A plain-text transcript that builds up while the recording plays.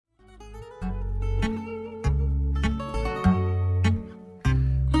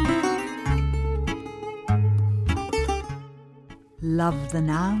Love the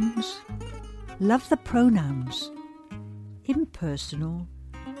nouns, love the pronouns, impersonal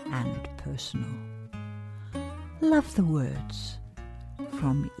and personal. Love the words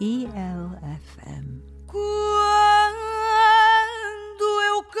from ELFM. Quando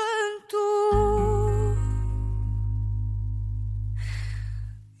eu canto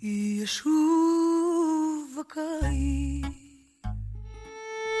e a chuva cai.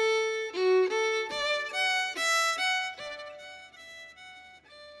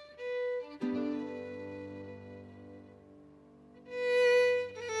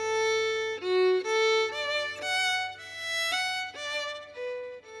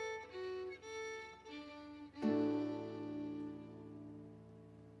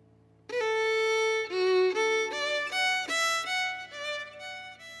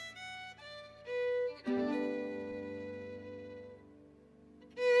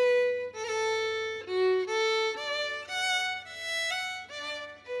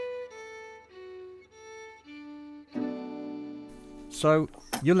 So,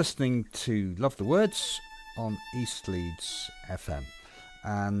 you're listening to Love the Words on East Leeds FM.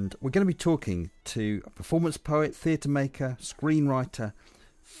 And we're going to be talking to a performance poet, theatre maker, screenwriter,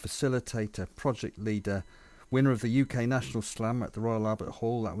 facilitator, project leader, winner of the UK National Slam at the Royal Albert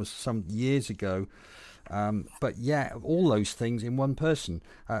Hall. That was some years ago. But yeah, all those things in one person.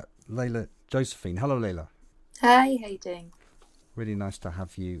 Layla Josephine. Hello, Layla. Hi, how you doing? Really nice to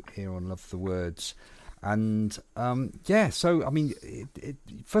have you here on Love the Words. And so, I mean,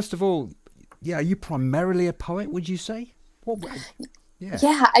 first of all, are you primarily a poet, would you say?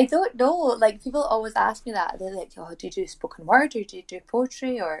 Yeah, I don't know. Like, people always ask me that. They're like, oh, do you do spoken word or do you do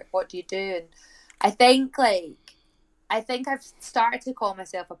poetry or what do you do? And I think I've started to call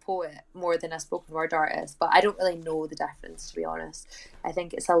myself a poet more than a spoken word artist, but I don't really know the difference, to be honest. I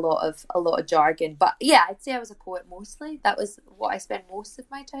think it's a lot of jargon. But yeah, I'd say I was a poet mostly. That was what I spent most of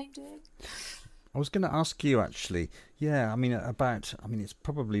my time doing. I was going to ask you, actually, it's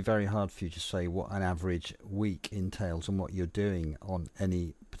probably very hard for you to say what an average week entails and what you're doing on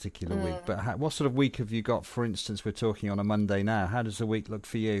any particular week. But what sort of week have you got? For instance, we're talking on a Monday now. How does the week look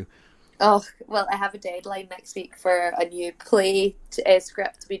for you? Oh, well, I have a deadline next week for a new play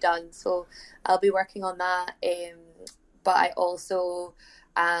script to be done. So I'll be working on that. But I also...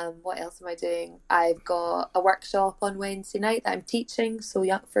 what else am I doing? I've got a workshop on Wednesday night that I'm teaching,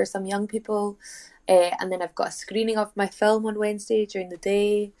 for some young people, and then I've got a screening of my film on Wednesday during the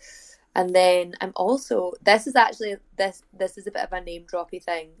day, and then I'm also this is a bit of a name droppy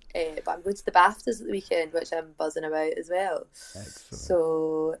thing, but I'm going to the BAFTAs at the weekend, which I'm buzzing about as well. Excellent.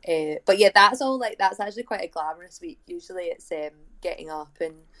 So, but yeah, that's actually quite a glamorous week. Usually it's getting up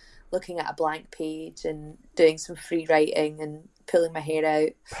and looking at a blank page and doing some free writing and pulling my hair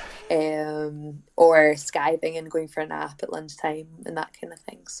out, or Skyping and going for a nap at lunchtime and that kind of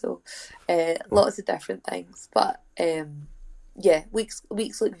thing. So lots of different things. But weeks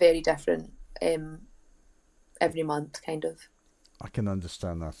look very different every month, kind of. I can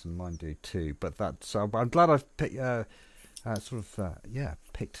understand that, and mine do too. But I'm glad I've picked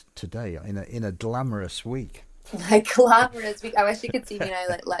today in a glamorous week. Like glamorous week. I wish you could see me now,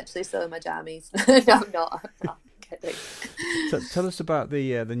 like literally still in my jammies. No, I'm not kidding. So, tell us about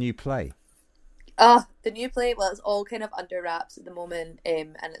the new play. The new play. Well, it's all kind of under wraps at the moment,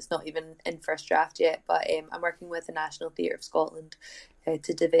 and it's not even in first draft yet. But I'm working with the National Theatre of Scotland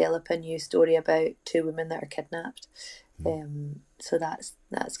to develop a new story about two women that are kidnapped. So that's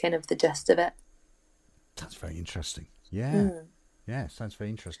kind of the gist of it. That's very interesting. Yeah. Yeah, sounds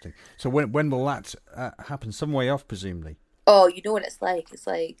very interesting. So when will that happen? Some way off, presumably. Oh, you know what it's like. It's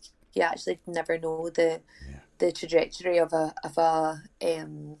like you actually never know the trajectory of a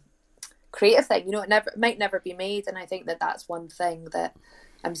creative thing. You know, it might never be made, and I think that's one thing that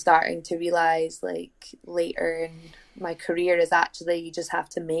I'm starting to realise, like later in my career, is actually you just have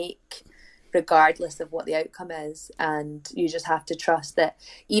to make regardless of what the outcome is, and you just have to trust that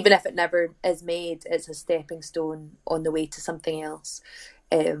even if it never is made, it's a stepping stone on the way to something else.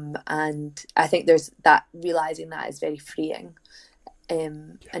 And I think there's that, realising that is very freeing,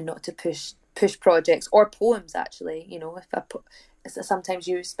 and not to push projects or poems. Actually, you know, sometimes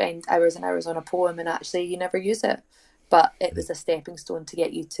you spend hours and hours on a poem and actually you never use it, but it was a stepping stone to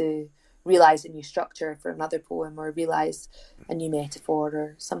get you to realise a new structure for another poem, or realise a new metaphor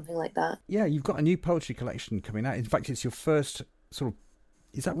or something like that. Yeah, you've got a new poetry collection coming out. In fact, it's your first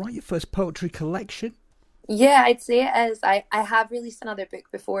is that right? Your first poetry collection? Yeah, I'd say it is. I have released another book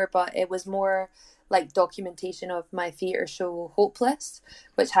before, but it was more like documentation of my theatre show Hopeless,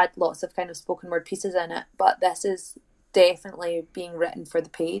 which had lots of kind of spoken word pieces in it. But this is definitely being written for the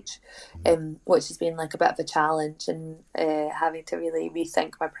page, which has been like a bit of a challenge, and having to really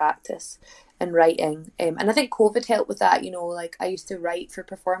rethink my practice and writing. And I think COVID helped with that. You know, like I used to write for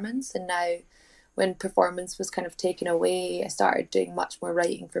performance, and now when performance was kind of taken away, I started doing much more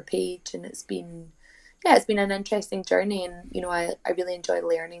writing for page, and it's been an interesting journey. And you know, I really enjoy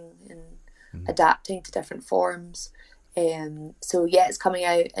learning and adapting to different forms. So yeah, it's coming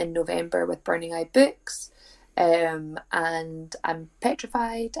out in November with Burning Eye Books. And I'm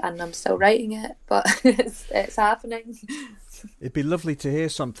petrified, and I'm still writing it, but it's happening. It'd be lovely to hear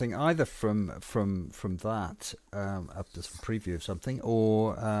something either from that, just a preview of something,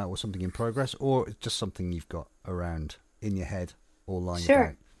 or something in progress, or just something you've got around in your head or lying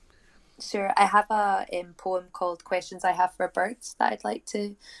about. Sure. I have a poem called "Questions I Have for Birds" that I'd like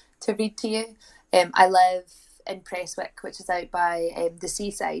to read to you. I live in Prestwick, which is out by the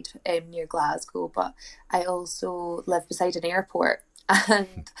seaside near Glasgow, but I also live beside an airport,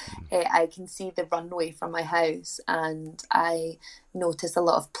 and I can see the runway from my house, and I notice a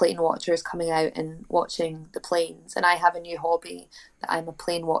lot of plane watchers coming out and watching the planes. And I have a new hobby, that I'm a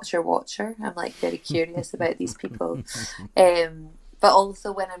plane watcher. I'm like very curious about these people, but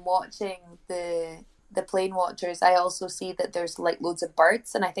also when I'm watching the plane watchers, I also see that there's like loads of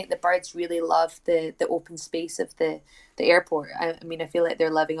birds, and I think the birds really love the open space of the airport. I mean, I feel like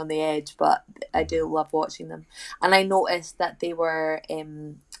they're living on the edge, but I do love watching them. And I noticed that they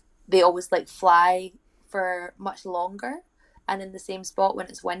always like fly for much longer and in the same spot when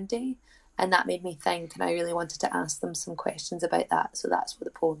it's windy, and that made me think, and I really wanted to ask them some questions about that. So that's what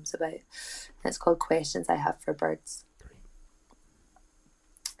the poem's about, and it's called "Questions I Have for Birds."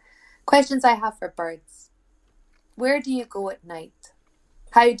 Questions I have for birds. Where do you go at night?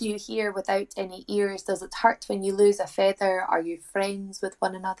 How do you hear without any ears? Does it hurt when you lose a feather? Are you friends with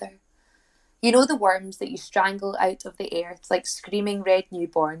one another? You know the worms that you strangle out of the earth like screaming red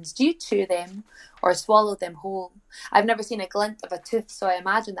newborns. Do you chew them or swallow them whole? I've never seen a glint of a tooth, so I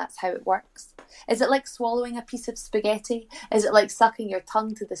imagine that's how it works. Is it like swallowing a piece of spaghetti? Is it like sucking your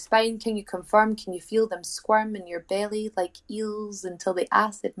tongue to the spine? Can you confirm? Can you feel them squirm in your belly like eels until the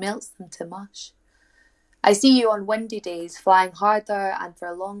acid melts them to mush? I see you on windy days, flying harder and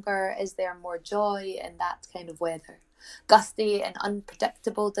for longer. Is there more joy in that kind of weather? Gusty and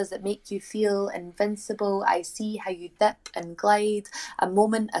unpredictable, does it make you feel invincible? I see how you dip and glide, a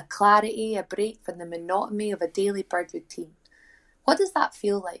moment of clarity, a break from the monotony of a daily bird routine. What does that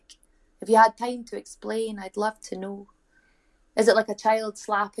feel like? If you had time to explain, I'd love to know. Is it like a child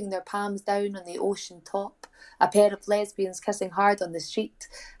slapping their palms down on the ocean top? A pair of lesbians kissing hard on the street?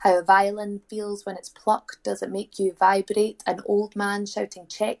 How a violin feels when it's plucked? Does it make you vibrate? An old man shouting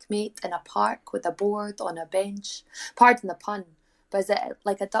checkmate in a park with a board on a bench? Pardon the pun, but is it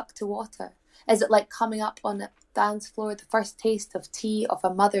like a duck to water? Is it like coming up on a dance floor, the first taste of tea of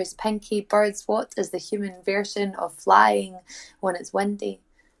a mother's pinky? Birds, what is the human version of flying when it's windy?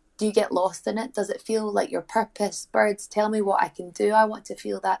 Do you get lost in it? Does it feel like your purpose? Birds, tell me what I can do. I want to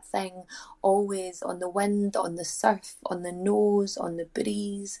feel that thing always, on the wind, on the surf, on the nose, on the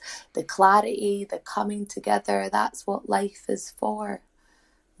breeze, the clarity, the coming together. That's what life is for.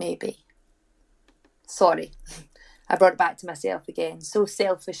 Maybe. Sorry, I brought it back to myself again. So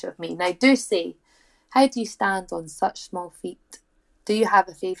selfish of me. Now do say, how do you stand on such small feet? Do you have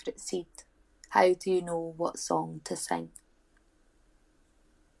a favourite seat? How do you know what song to sing?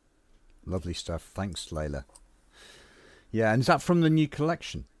 Lovely stuff. Thanks, Layla. Yeah, and is that from the new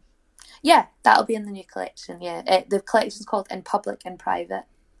collection? Yeah, that'll be in the new collection, yeah. The collection's called In Public and Private.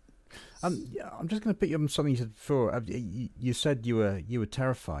 Yeah, I'm just going to pick you up on something you said before. You said you were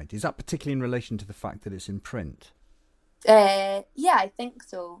terrified. Is that particularly in relation to the fact that it's in print? Yeah, I think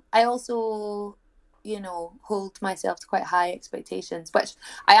so. I also, hold myself to quite high expectations, which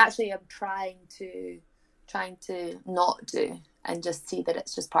I actually am trying to not do, and just see that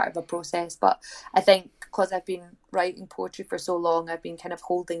it's just part of a process. But I think because I've been writing poetry for so long, I've been kind of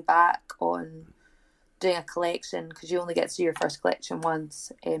holding back on doing a collection, because you only get to do your first collection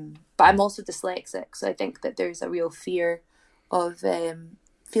once. But I'm also dyslexic, so I think that there's a real fear of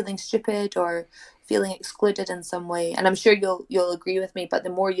feeling stupid or feeling excluded in some way. And I'm sure you'll agree with me, but the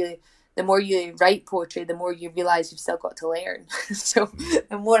more you write poetry, the more you realise you've still got to learn. So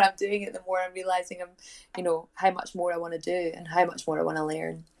the more I'm doing it, the more I'm realising how much more I want to do and how much more I want to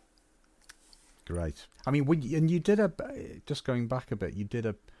learn. Great. I mean, and you did just going back a bit, you did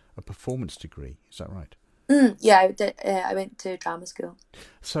a performance degree, is that right? Yeah, I did. I went to drama school.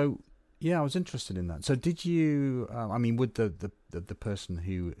 So, yeah, I was interested in that. So did you, would the person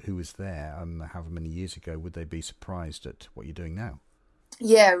who was there, however many years ago, would they be surprised at what you're doing now?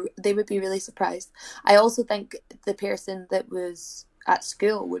 Yeah, they would be really surprised. I also think the person that was at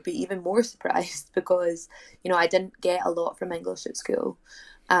school would be even more surprised because, I didn't get a lot from English at school,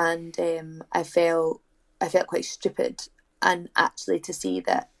 and I felt quite stupid. And actually, to see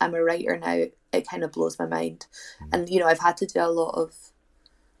that I'm a writer now, it kind of blows my mind. And I've had to do a lot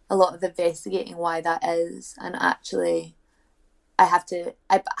of investigating why that is, and actually, I have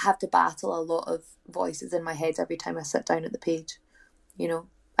to battle a lot of voices in my head every time I sit down at the page.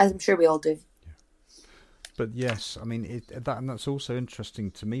 As I'm sure we all do. But yes, I mean and that's also interesting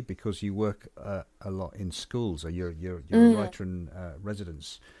to me because you work a lot in schools. Or you're a writer in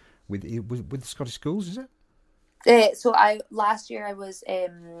residence with Scottish schools, is it? So last year I was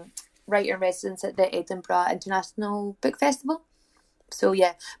writer in residence at the Edinburgh International Book Festival. So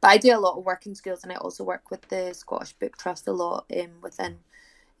yeah, but I do a lot of work in schools, and I also work with the Scottish Book Trust a lot within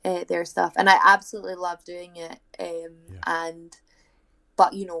their stuff, and I absolutely love doing it.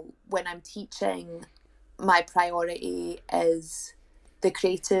 But when I'm teaching, my priority is the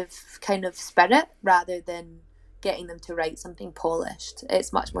creative kind of spirit rather than getting them to write something polished.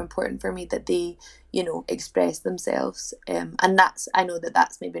 It's much more important for me that they, express themselves. And I know that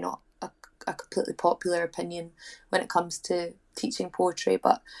that's maybe not a completely popular opinion when it comes to teaching poetry,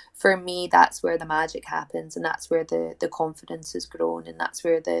 but for me, that's where the magic happens, and that's where the confidence is grown, and that's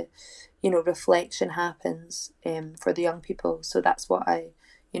where the, reflection happens for the young people. So that's what I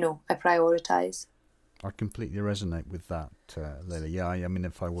prioritise. I completely resonate with that, Leila. Yeah, I mean,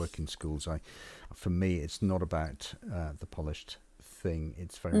 if I work in schools, for me, it's not about the polished thing.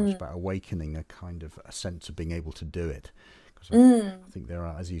 It's very much about awakening a sense of being able to do it. Because I think there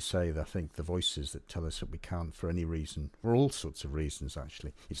are, as you say, I think the voices that tell us that we can't for any reason, for all sorts of reasons,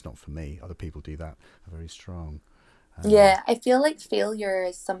 actually. It's not for me. Other people do that, are very strong. Yeah, I feel like failure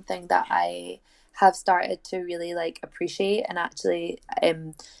is something that I have started to really appreciate, and actually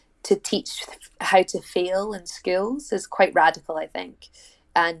to teach how to fail in schools is quite radical, I think.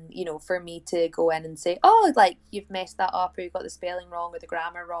 And for me to go in and say, oh, you've messed that up, or you got the spelling wrong or the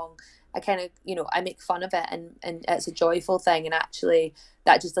grammar wrong, I kind of I make fun of it, and it's a joyful thing, and actually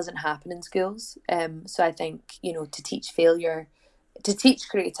that just doesn't happen in schools. So I think to teach failure, to teach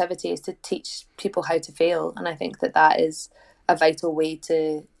creativity, is to teach people how to fail, and I think that is a vital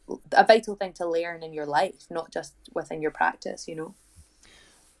thing to learn in your life, not just within your practice.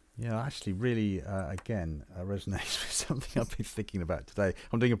 Yeah, actually, really, again, resonates with something I've been thinking about today.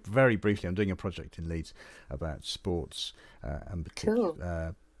 I'm doing a project in Leeds about sports and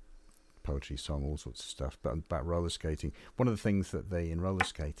poetry, song, all sorts of stuff, but about roller skating. One of the things that in roller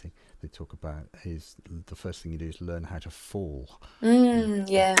skating they talk about is the first thing you do is learn how to fall.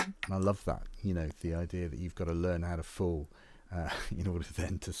 Yeah. And I love that, the idea that you've got to learn how to fall in order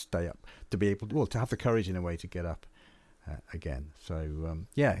then to stay up, to be able to have the courage in a way to get up again. So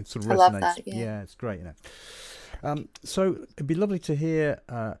yeah, it sort of resonates. I love that, yeah. It's great, so it'd be lovely to hear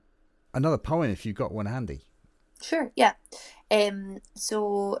another poem if you've got one handy. Sure, yeah.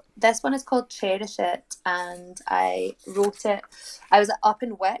 So this one is called Cherish It, and I wrote it. I was up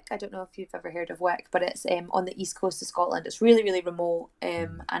in Wick. I don't know if you've ever heard of Wick, but it's on the east coast of Scotland. It's really, really remote,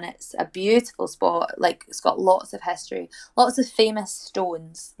 and it's a beautiful spot. It's got lots of history, lots of famous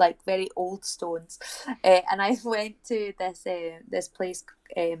stones, very old stones. And I went to this place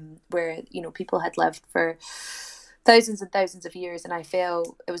where people had lived for thousands and thousands of years, and I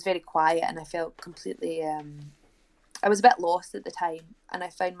felt it was very quiet, and I felt completely I was a bit lost at the time, and I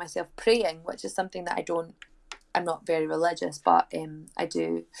found myself praying, which is something that I'm not very religious, but I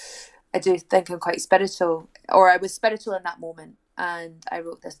do think I'm quite spiritual, or I was spiritual in that moment, and I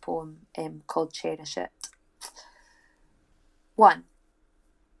wrote this poem called Cherish It. 1.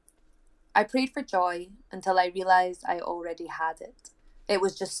 I prayed for joy until I realised I already had it. It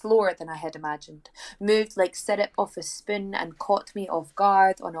was just slower than I had imagined, moved like syrup off a spoon, and caught me off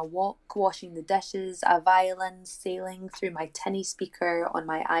guard on a walk, washing the dishes, a violin sailing through my tinny speaker on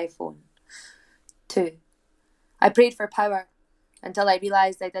my iPhone. 2. I prayed for power until I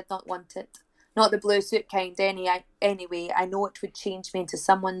realised I did not want it. Not the blue suit kind anyway. I know it would change me into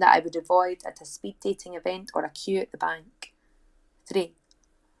someone that I would avoid at a speed dating event or a queue at the bank. 3.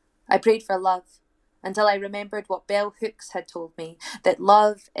 I prayed for love until I remembered what Bell Hooks had told me, that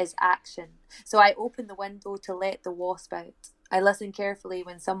love is action. So I opened the window to let the wasp out. I listen carefully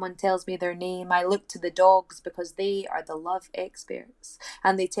when someone tells me their name. I look to the dogs because they are the love experts,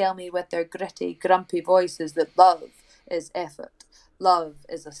 and they tell me with their gritty, grumpy voices that love is effort. Love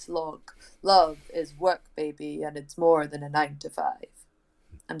is a slog. Love is work, baby, and it's more than a 9 to 5.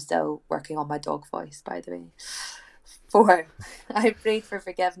 I'm still working on my dog voice, by the way. 4. I prayed for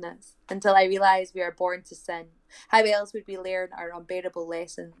forgiveness until I realise we are born to sin. How else would we learn our unbearable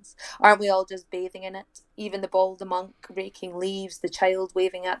lessons? Aren't we all just bathing in it? Even the bald monk raking leaves, the child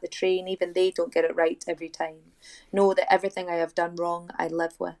waving at the train, even they don't get it right every time. Know that everything I have done wrong, I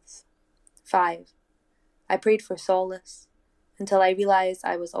live with. 5. I prayed for solace until I realised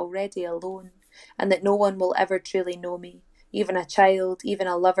I was already alone and that no one will ever truly know me. Even a child, even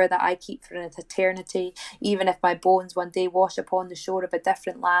a lover that I keep for an eternity, even if my bones one day wash upon the shore of a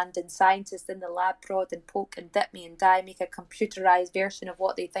different land and scientists in the lab prod and poke and dip me and dye, make a computerised version of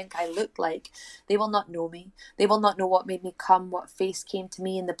what they think I look like, they will not know me. They will not know what made me come, what face came to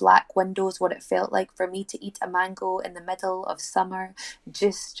me in the black windows, what it felt like for me to eat a mango in the middle of summer,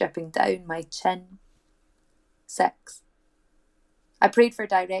 just dripping down my chin. 6. I prayed for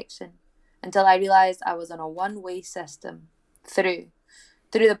direction until I realised I was on a one-way system. Through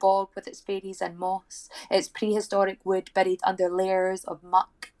the bog with its fairies and moss, its prehistoric wood buried under layers of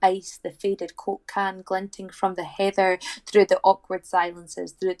muck, ice, the faded Coke can glinting from the heather, through the awkward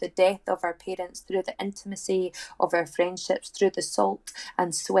silences, through the death of our parents, through the intimacy of our friendships, through the salt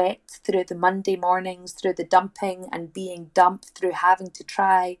and sweat, through the Monday mornings, through the dumping and being dumped, through having to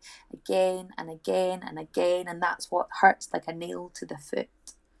try again and again and again, and that's what hurts like a nail to the foot.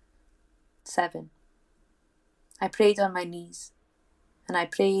 7. I prayed on my knees, and I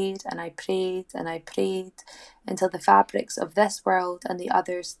prayed and I prayed and I prayed until the fabrics of this world and the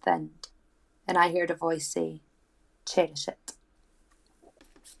others thinned, and I heard a voice say, cherish it.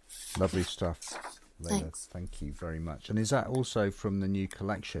 Lovely stuff, Layla. Thanks. Thank you very much. And is that also from the new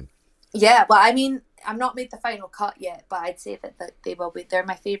collection? Yeah, well, I mean, I've not made the final cut yet, but I'd say that they will be. They're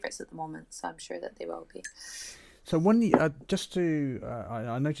my favourites at the moment, so I'm sure that they will be. So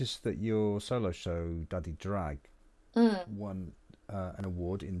I noticed that your solo show, Daddy Drag, won an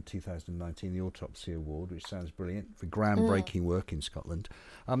award in 2019, the Autopsy Award, which sounds brilliant, for groundbreaking work in Scotland.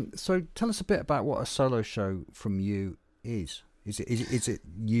 So tell us a bit about what a solo show from you is. Is it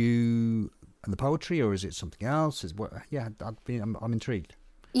you and the poetry, or is it something else? I'm intrigued.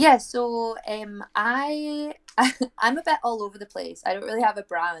 Yeah, so I'm a bit all over the place. I don't really have a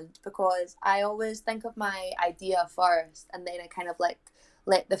brand because I always think of my idea first, and then I kind of like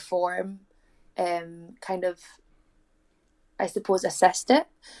let the form kind of, I suppose, assist it.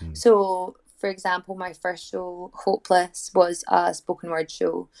 So, for example, my first show, Hopeless, was a spoken word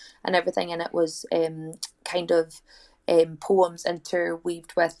show, and everything in it was kind of poems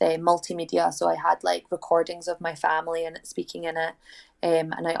interweaved with multimedia. So I had like recordings of my family and speaking in it,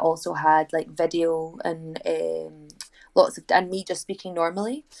 and I also had like video and lots of, and me just speaking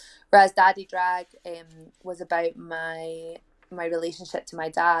normally. Whereas Daddy Drag was about my relationship to my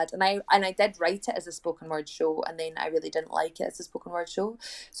dad, and I did write it as a spoken word show, and then I really didn't like it as a spoken word show,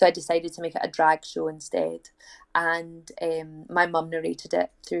 so I decided to make it a drag show instead. And my mum narrated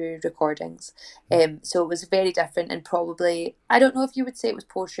it through recordings, so it was very different, and probably, I don't know if you would say it was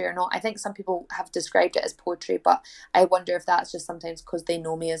poetry or not. I think some people have described it as poetry, but I wonder if that's just sometimes because they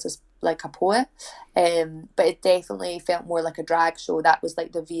know me as like a poet, but it definitely felt more like a drag show. That was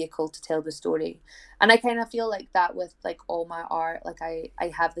like the vehicle to tell the story. And I kind of feel like that with like all my art, like I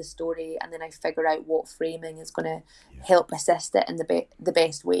have the story, and then I figure out what framing is going to help assist it in the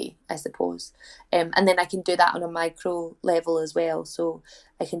best way, I suppose. And then I can do that on a micro level as well. So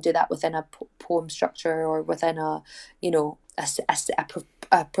I can do that within a poem structure, or within a, you know,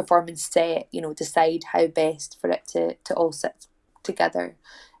 a performance set, you know, decide how best for it to all sit together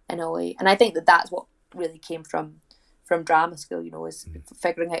in a way. And I think that that's what really came from drama school, you know, is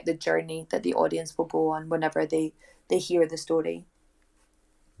figuring out the journey that the audience will go on whenever they hear the story.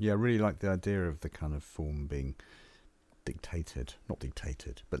 Yeah, I really like the idea of the kind of form being not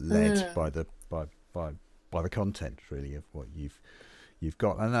dictated, but led by the content, really, of what you've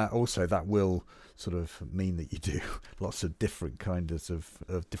got. And that will sort of mean that you do lots of different kinds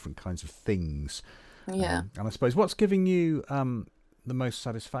of things. Yeah. And I suppose, what's giving you the most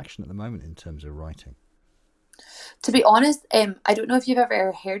satisfaction at the moment in terms of writing? To be honest, I don't know if you've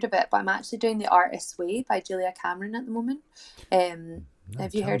ever heard of it, but I'm actually doing The Artist's Way by Julia Cameron at the moment.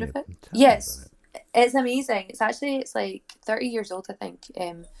 Have you heard of it? Yes, it's amazing. It's like 30 years old, I think,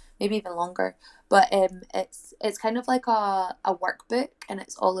 maybe even longer. But it's kind of like a workbook, and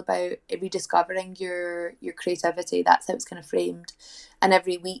it's all about rediscovering your creativity. That's how it's kind of framed. And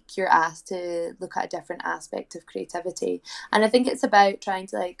every week you're asked to look at a different aspect of creativity. And I think it's about trying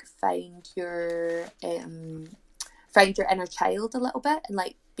to like find your inner child a little bit, and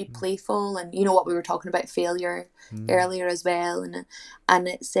like be playful, and you know what we were talking about, failure earlier as well, and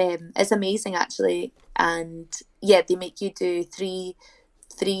it's amazing actually. And yeah, they make you do three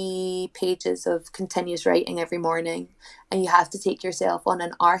 3 pages of continuous writing every morning, and you have to take yourself on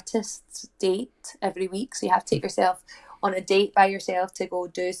an artist's date every week. So you have to take yourself on a date by yourself to go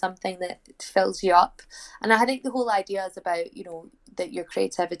do something that fills you up. And I think the whole idea is about, you know, that your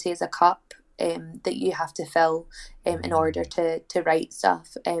creativity is a cup that you have to fill in order to write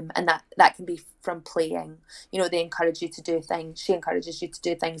stuff, and that can be from playing. You know, they encourage you to do things. She encourages you to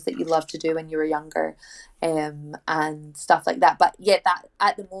do things that you loved to do when you were younger, and stuff like that. But yeah, that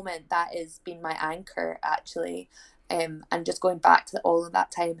at the moment that has been my anchor actually, and just going back to all of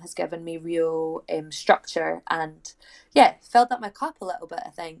that time has given me real structure and filled up my cup a little bit, I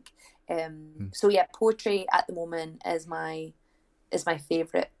think. So yeah, poetry at the moment is my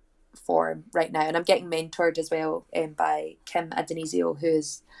favourite form right now, and I'm getting mentored as well by Kim Adonisio,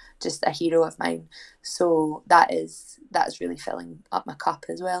 who's just a hero of mine. So that is really filling up my cup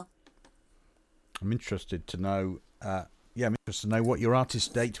as well. I'm interested to know. I'm interested to know what your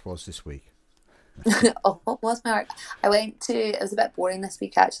artist date was this week. Oh, what was my art? It was a bit boring this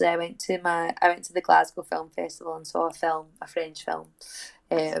week actually. I went to the Glasgow Film Festival and saw a French film,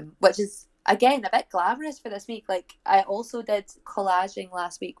 which is again a bit glamorous for this week. Like, I also did collaging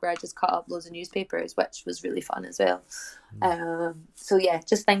last week where I just cut up loads of newspapers, which was really fun as well. So yeah,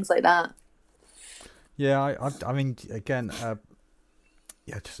 just things like that. Yeah, I mean, again, I'm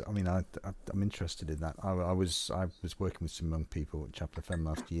interested in that. I was working with some young people at Chapel FM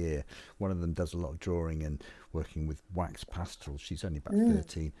last year. One of them does a lot of drawing and working with wax pastels. She's only about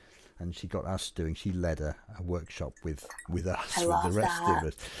 13, and she led a workshop with us, with the rest of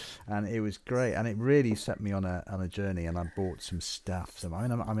us, and it was great. And it really set me on a journey. And I bought some stuff. So I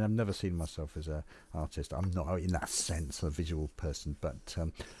mean, I've never seen myself as an artist. I'm not in that sense a visual person, but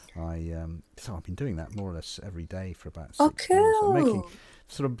so I've been doing that more or less every day for about 6 months.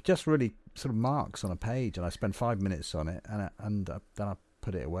 So making really marks on a page, and I spend 5 minutes on it, and then I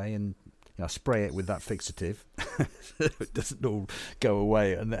put it away, and I spray it with that fixative so it doesn't all go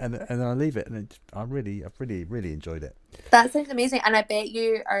away, and then I leave it, and I've really enjoyed it. That sounds amazing, and I bet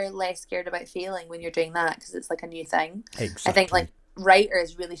you are less scared about failing when you're doing that because it's like a new thing. Exactly. I think like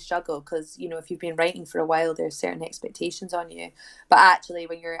writers really struggle because, you know, if you've been writing for a while, there's certain expectations on you, but actually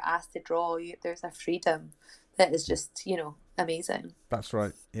when you're asked to draw, there's a freedom that is just, you know, amazing. That's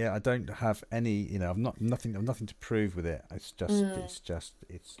right. Yeah, I don't have any, I've nothing to prove with it. It's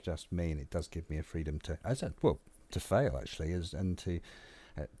just me, and it does give me a freedom to fail actually, and to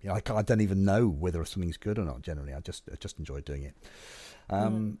I don't even know whether something's good or not. Generally, I just enjoy doing it.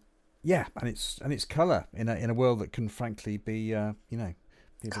 Yeah, and it's colour in a world that can frankly be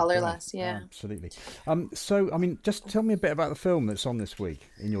colourless. Yeah, absolutely. So I mean, just tell me a bit about the film that's on this week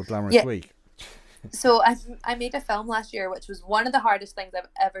in your glamorous week. So I made a film last year, which was one of the hardest things I've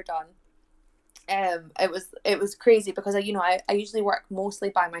ever done. It was crazy because I usually work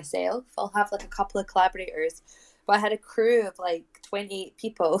mostly by myself. I'll have like a couple of collaborators, but I had a crew of like 28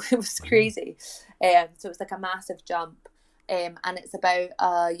 people. It was crazy. So it was like a massive jump. And it's about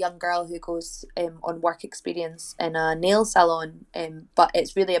a young girl who goes on work experience in a nail salon. But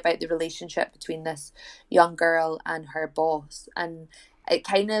it's really about the relationship between this young girl and her boss. And I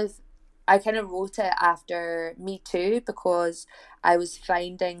kind of wrote it after Me Too because I was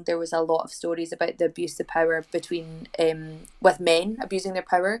finding there was a lot of stories about the abuse of power between with men abusing their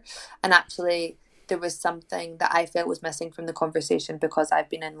power, and actually there was something that I felt was missing from the conversation because I've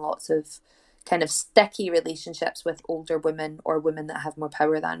been in lots of kind of sticky relationships with older women or women that have more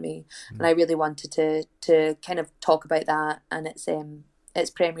power than me, and I really wanted to kind of talk about that, and it's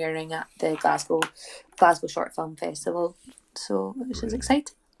premiering at the Glasgow Short Film Festival, so which is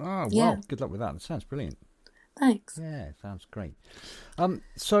exciting. Oh, well, good luck with that. It sounds brilliant. Thanks. Yeah, it sounds great.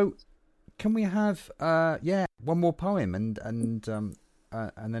 So can we have one more poem, and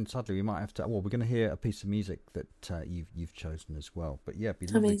then sadly we might have to. Well, we're going to hear a piece of music that you've chosen as well. But yeah, it'd be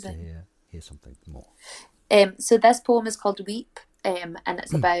lovely to hear something more. So this poem is called Weep, and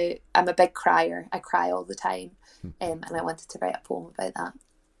it's about I'm a big crier. I cry all the time, and I wanted to write a poem about that.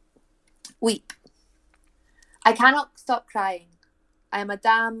 Weep. I cannot stop crying. I am a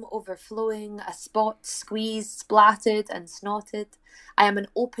dam overflowing, a spot squeezed, splattered and snotted. I am an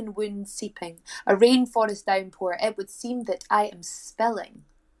open wound seeping, a rainforest downpour. It would seem that I am spilling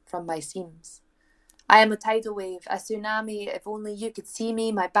from my seams. I am a tidal wave, a tsunami. If only you could see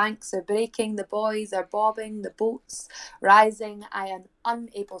me. My banks are breaking, the buoys are bobbing, the boats rising. I am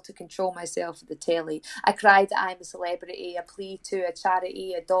unable to control myself at the telly. I cry that I'm a celebrity, a plea to a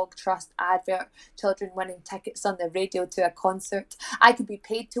charity, a dog trust advert, children winning tickets on the radio to a concert. I could be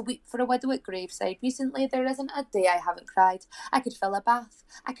paid to weep for a widow at graveside. Recently, there isn't a day I haven't cried. I could fill a bath.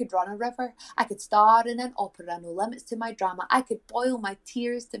 I could run a river. I could star in an opera. No limits to my drama. I could boil my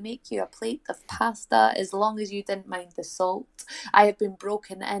tears to make you a plate of pasta as long as you didn't mind the salt. I have been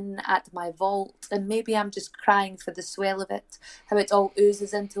broken in at my vault, and maybe I'm just crying for the swell of it, how it all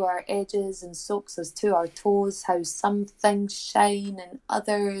oozes into our edges and soaks us to our toes, how some things shine and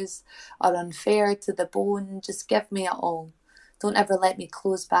others are unfair to the bone. Just give me it all. Don't ever let me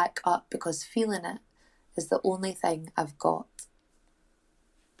close back up, because feeling it is the only thing I've got.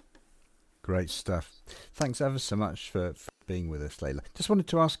 Great stuff. Thanks ever so much for being with us, Layla. Just wanted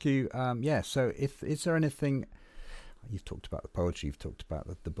to ask you, so is there anything, you've talked about the poetry, you've talked about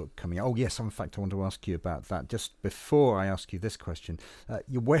the book coming out. Oh, yes, in fact, I want to ask you about that. Just before I ask you this question,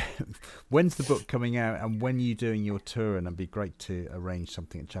 when's the book coming out, and when are you doing your tour? And it'd be great to arrange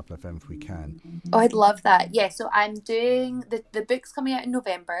something at Chapel FM if we can. Oh, I'd love that. Yeah, so I'm doing, the book's coming out in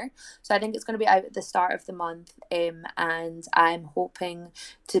November, so I think it's going to be out at the start of the month, and I'm hoping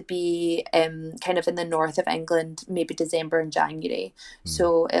to be kind of in the north of England, maybe December and January.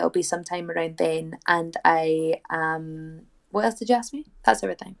 So it'll be sometime around then, and I what else did you ask me? That's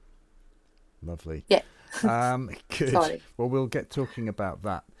everything. Lovely. Yeah. Good. Sorry. Well, we'll get talking about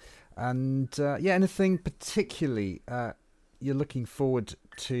that. And anything particularly you're looking forward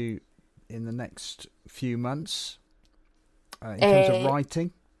to in the next few months in terms of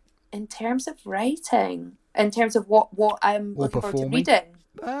writing? In terms of writing? In terms of what I'm or looking performing? forward to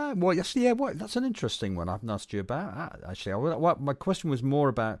reading? Well, yes, yeah. Well, that's an interesting one. I haven't asked you about actually. My question was more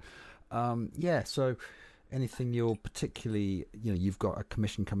about, so anything you're particularly, you've got a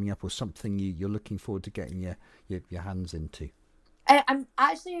commission coming up or something you're looking forward to getting your hands into. I'm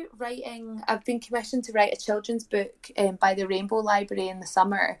actually writing, I've been commissioned to write a children's book by the Rainbow Library in the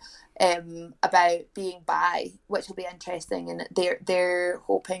summer about being bi, which will be interesting, and they're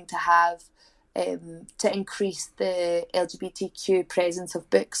hoping to have to increase the LGBTQ presence of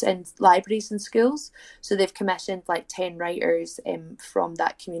books in libraries and schools. So they've commissioned like 10 writers from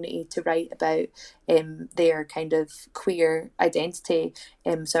that community to write about their kind of queer identity.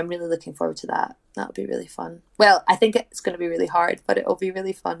 So I'm really looking forward to that. That'll be really fun. Well, I think it's going to be really hard, but it'll be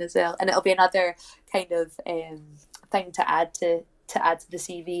really fun as well. And it'll be another kind of thing to add to the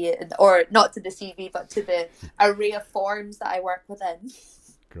CV, or not to the CV, but to the array of forms that I work within.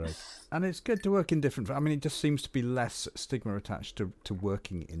 Great. And it's good to work in different... I mean, it just seems to be less stigma attached to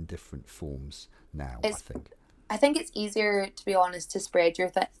working in different forms now, I think. I think it's easier, to be honest, to spread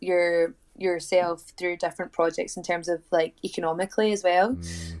yourself through different projects in terms of like economically as well,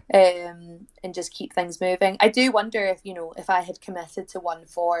 and just keep things moving. I do wonder if I had committed to one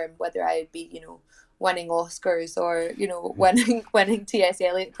form, whether I would be, winning Oscars or, winning T.S.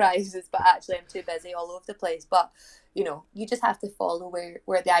 Eliot prizes, but actually I'm too busy all over the place. But you just have to follow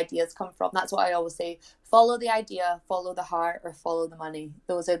where the ideas come from. That's what I always say. Follow the idea, follow the heart, or follow the money.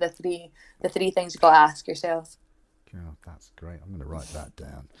 Those are the three things you've got to ask yourself. Oh, that's great. I'm going to write that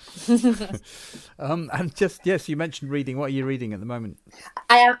down. And just, yes, you mentioned reading. What are you reading at the moment?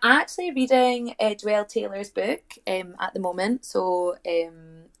 I am actually reading Dwell Taylor's book at the moment. So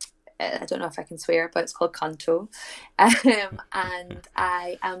I don't know if I can swear, but it's called Canto. And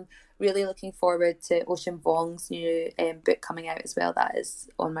I am really looking forward to Ocean Vuong's new book coming out as well. That is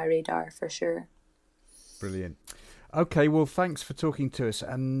on my radar for sure. Brilliant. Okay, well, thanks for talking to us.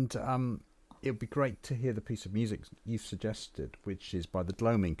 And it would be great to hear the piece of music you've suggested, which is by the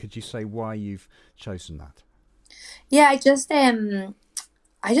Gloaming. Could you say why you've chosen that? Yeah, I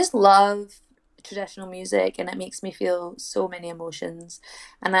just love traditional music, and it makes me feel so many emotions.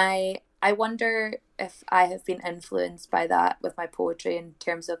 And I wonder if I have been influenced by that with my poetry in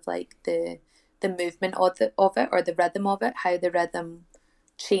terms of like the movement of it or the rhythm of it, how the rhythm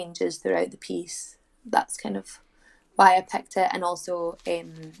changes throughout the piece. That's kind of why I picked it. And also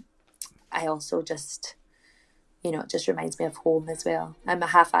I also just, it just reminds me of home as well. I'm a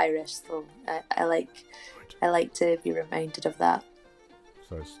half Irish, so I like to be reminded of that.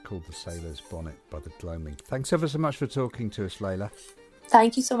 So it's called The Sailor's Bonnet by the Gloaming. Thanks ever so much for talking to us, Layla.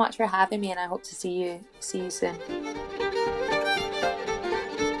 Thank you so much for having me, and I hope to see you soon.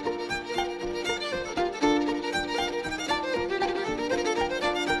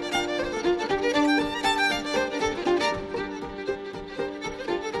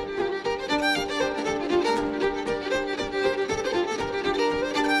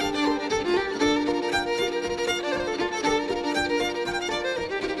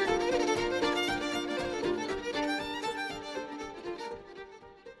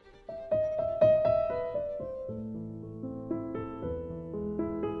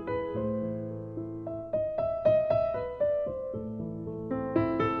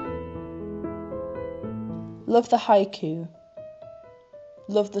 Love the haiku.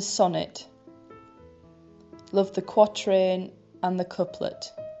 Love the sonnet. Love the quatrain and the couplet.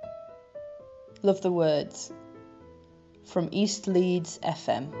 Love the words. From East Leeds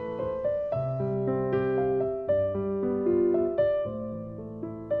FM.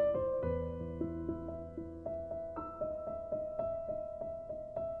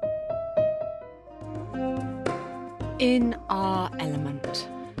 In Our Element,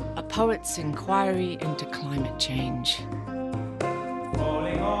 a poet's inquiry into climate change.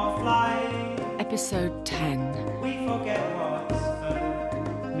 Falling off light, Episode 10. we forget what's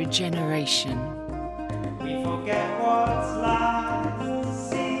first. Regeneration. We forget what's last to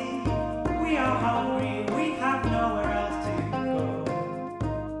see. We are hungry, we have nowhere else to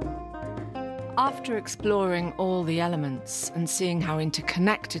go. After exploring all the elements and seeing how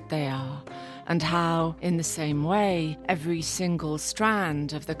interconnected they are, and how, in the same way, every single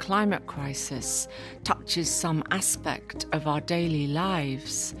strand of the climate crisis touches some aspect of our daily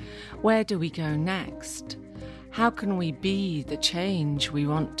lives, where do we go next? How can we be the change we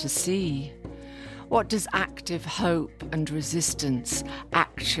want to see? What does active hope and resistance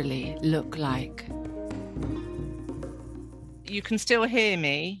actually look like? You can still hear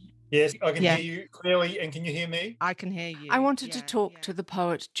me. Yes, I can Yeah. hear you clearly, and can you hear me? I can hear you. I wanted to talk to the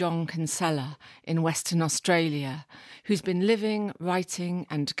poet John Kinsella in Western Australia, who's been living, writing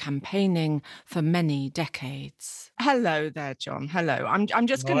and campaigning for many decades. Hello there, John. Hello. I'm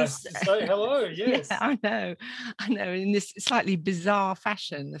just going Nice to say hello, yes. Yeah, I know. In this slightly bizarre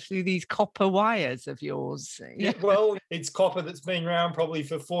fashion through these copper wires of yours. Yeah, well, it's copper that's been around probably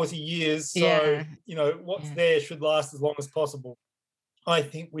for 40 years, so, Yeah. What's Yeah. there should last as long as possible. I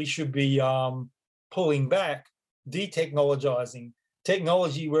think we should be pulling back, detechnologizing.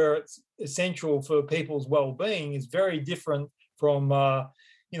 Technology where it's essential for people's well-being is very different from,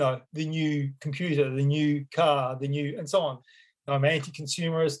 the new computer, the new car, and so on. I'm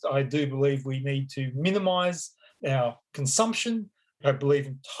anti-consumerist. I do believe we need to minimize our consumption. I believe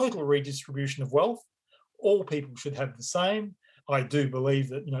in total redistribution of wealth. All people should have the same. I do believe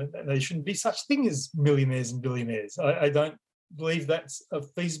that, there shouldn't be such thing as millionaires and billionaires. I don't believe that's a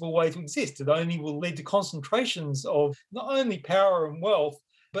feasible way to exist. It only will lead to concentrations of not only power and wealth,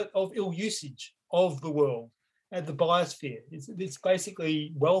 but of ill usage of the world and the biosphere. It's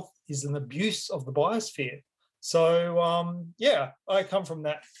basically wealth is an abuse of the biosphere. So, I come from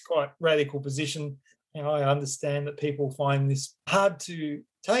that quite radical position. I understand that people find this hard to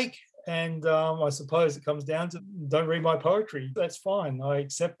take. And I suppose it comes down to don't read my poetry. That's fine. I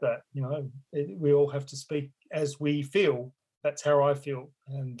accept that. We all have to speak as we feel. That's how I feel,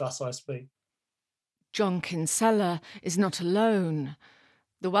 and thus I speak. John Kinsella is not alone.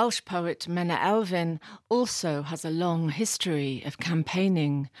 The Welsh poet Menna Elfyn also has a long history of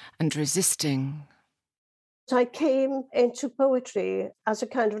campaigning and resisting. I came into poetry as a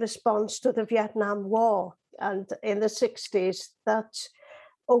kind of response to the Vietnam War, and in the 60s that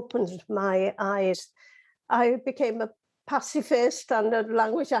opened my eyes. I became a pacifist and a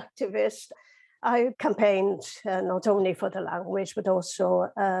language activist. I campaigned not only for the language, but also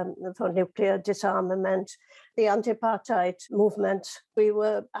for nuclear disarmament, the anti-apartheid movement. We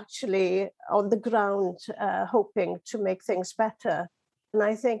were actually on the ground hoping to make things better. And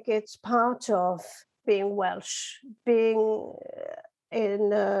I think it's part of being Welsh, being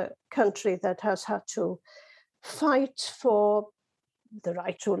in a country that has had to fight for the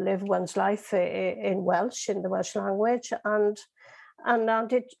right to live one's life in Welsh, in the Welsh language. And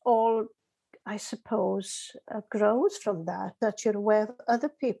it all, I suppose, grows from that you're aware of other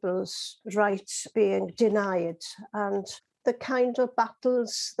people's rights being denied. And the kind of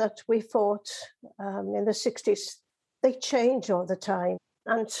battles that we fought in the 60s, they change all the time.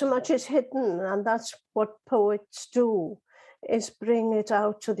 And so much is hidden, and that's what poets do, is bring it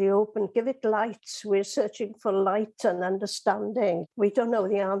out to the open, give it light. We're searching for light and understanding. We don't know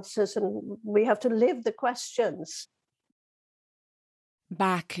the answers, and we have to live the questions.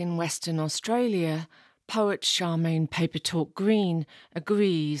 Back in Western Australia, poet Charmaine Papertalk Green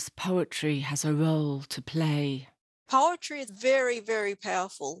agrees poetry has a role to play. Poetry is very, very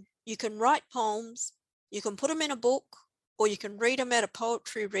powerful. You can write poems, you can put them in a book, or you can read them at a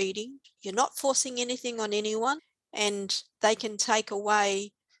poetry reading. You're not forcing anything on anyone, and they can take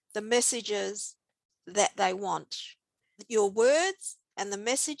away the messages that they want. Your words and the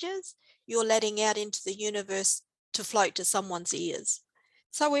messages you're letting out into the universe to float to someone's ears.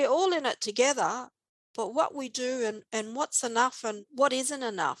 So we're all in it together, but what we do and what's enough and what isn't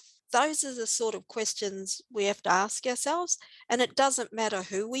enough, those are the sort of questions we have to ask ourselves. And it doesn't matter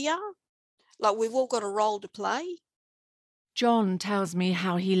who we are. Like, we've all got a role to play. John tells me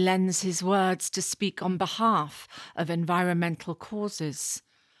how he lends his words to speak on behalf of environmental causes,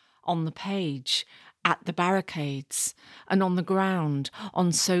 on the page, at the barricades, and on the ground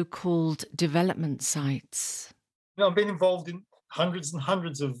on so-called development sites. I've been involved in hundreds and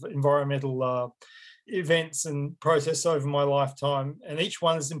hundreds of environmental events and protests over my lifetime, and each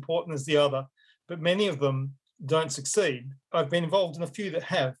one is important as the other, but many of them don't succeed. I've been involved in a few that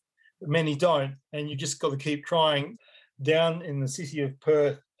have, but many don't, and you just got to keep trying. Down in the city of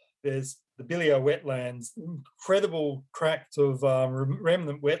Perth, there's the Billio wetlands, incredible tract of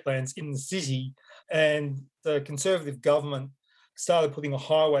remnant wetlands in the city, and the Conservative government started putting a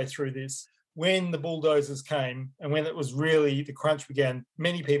highway through this. When the bulldozers came and when it was really the crunch began,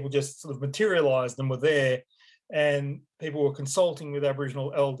 many people just sort of materialised and were there, and people were consulting with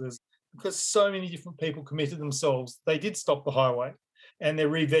Aboriginal elders. Because so many different people committed themselves, they did stop the highway, and they're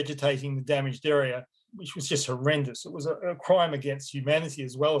revegetating the damaged area, which was just horrendous. It was a crime against humanity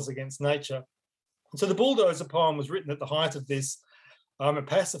as well as against nature. And so the bulldozer poem was written at the height of this. I'm a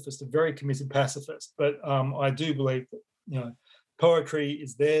pacifist, a very committed pacifist, but I do believe that, poetry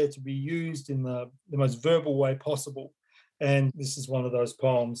is there to be used in the most verbal way possible. And this is one of those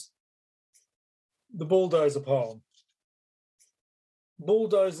poems. The bulldozer poem.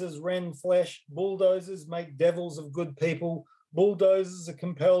 Bulldozers rend flesh, bulldozers make devils of good people, bulldozers are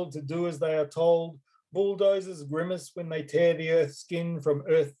compelled to do as they are told, bulldozers grimace when they tear the earth's skin, from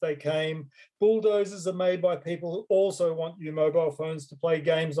earth they came. Bulldozers are made by people who also want new mobile phones to play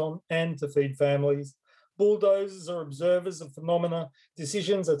games on and to feed families. Bulldozers are observers of phenomena.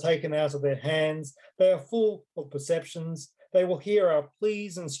 Decisions are taken out of their hands. They are full of perceptions. They will hear our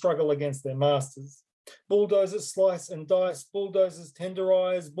pleas and struggle against their masters. Bulldozers slice and dice, bulldozers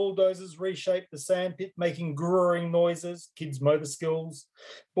tenderize, bulldozers reshape the sandpit, making grurring noises, kids' motor skills.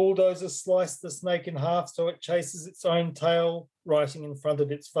 Bulldozers slice the snake in half so it chases its own tail, writing in front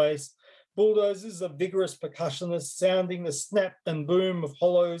of its face. Bulldozers are vigorous percussionists, sounding the snap and boom of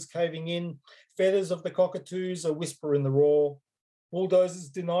hollows caving in. Feathers of the cockatoos a whisper in the roar. Bulldozers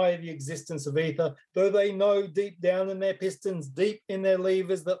deny the existence of ether, though they know deep down in their pistons, deep in their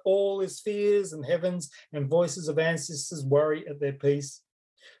levers, that all is fears and heavens, and voices of ancestors worry at their peace.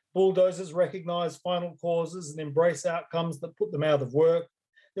 Bulldozers recognise final causes and embrace outcomes that put them out of work.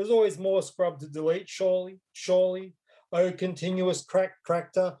 There's always more scrub to delete, surely. O continuous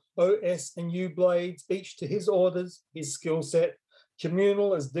tractor, O S and U blades, each to his orders, his skill set.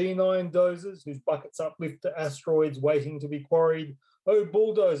 Communal as D9 dozers, whose buckets uplift to asteroids waiting to be quarried. Oh,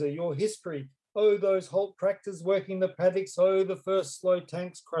 bulldozer, your history. Oh, those Holt tractors working the paddocks. Oh, the first slow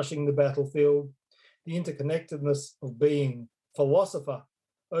tanks crushing the battlefield. The interconnectedness of being. Philosopher.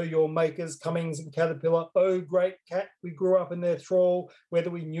 Oh, your makers, Cummings and Caterpillar. Oh, great cat, we grew up in their thrall, whether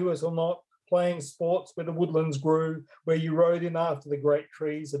we knew it or not, playing sports where the woodlands grew, where you rode in after the great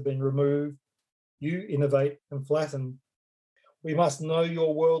trees had been removed. You innovate and flatten. We must know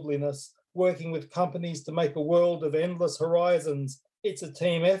your worldliness, working with companies to make a world of endless horizons. It's a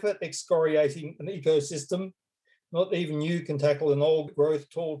team effort excoriating an ecosystem. Not even you can tackle an old growth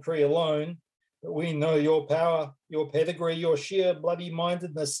tall tree alone, but we know your power, your pedigree, your sheer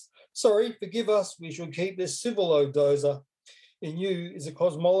bloody-mindedness. Sorry, forgive us, we should keep this civil, O dozer. In you is a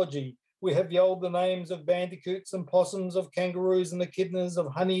cosmology. We have yelled the names of bandicoots and possums, of kangaroos and echidnas,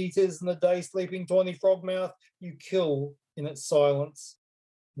 of honey-eaters and the day-sleeping tawny frogmouth. You kill in its silence.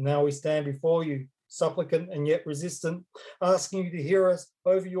 Now we stand before you, supplicant and yet resistant, asking you to hear us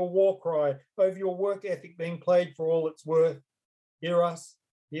over your war cry, over your work ethic being played for all it's worth. Hear us,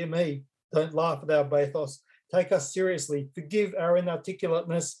 hear me. Don't laugh at our bathos. Take us seriously. Forgive our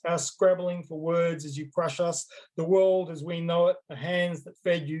inarticulateness, our scrabbling for words as you crush us, the world as we know it, the hands that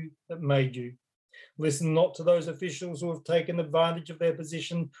fed you, that made you. Listen not to those officials who have taken advantage of their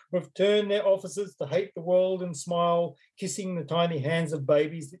position, who have turned their offices to hate the world and smile, kissing the tiny hands of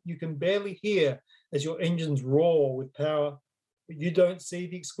babies that you can barely hear as your engines roar with power. But you don't see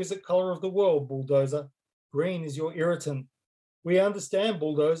the exquisite colour of the world, bulldozer. Green is your irritant. We understand,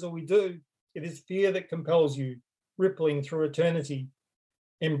 bulldozer, we do. It is fear that compels you, rippling through eternity,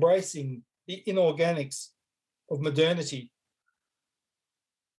 embracing the inorganics of modernity.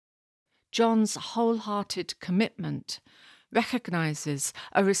 John's wholehearted commitment recognises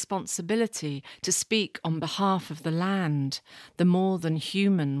a responsibility to speak on behalf of the land, the more than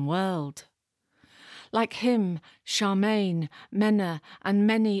human world. Like him, Charmaine, Mena, and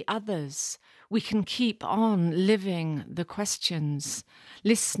many others, we can keep on living the questions,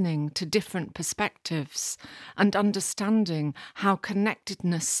 listening to different perspectives, and understanding how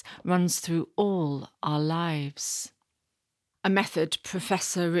connectedness runs through all our lives. a method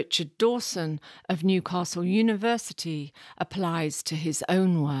Professor Richard Dawson of Newcastle University applies to his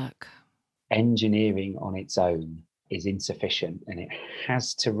own work. Engineering on its own is insufficient, and it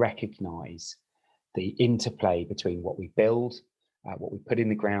has to recognise the interplay between what we build, what we put in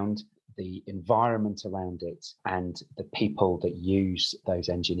the ground, the environment around it, and the people that use those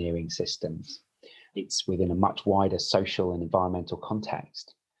engineering systems. It's within a much wider social and environmental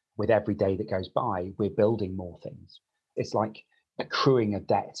context. With every day that goes by, we're building more things. It's like accruing a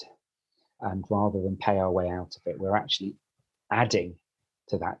debt, and rather than pay our way out of it, we're actually adding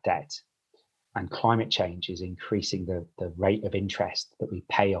to that debt. And climate change is increasing the rate of interest that we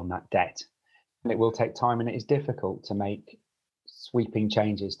pay on that debt. And it will take time, and it is difficult to make sweeping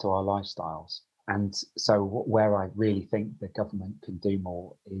changes to our lifestyles. And so where I really think the government can do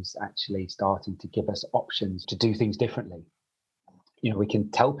more is actually starting to give us options to do things differently. You know, we can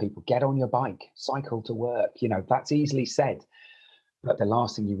tell people, get on your bike, cycle to work. You know, that's easily said. But the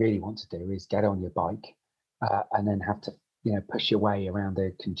last thing you really want to do is get on your bike and then have to, you know, push your way around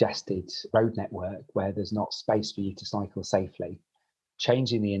a congested road network where there's not space for you to cycle safely.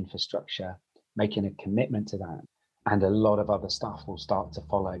 Changing the infrastructure, making a commitment to that, and a lot of other stuff will start to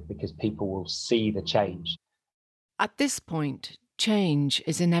follow because people will see the change. At this point, change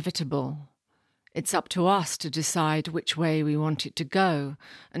is inevitable. It's up to us to decide which way we want it to go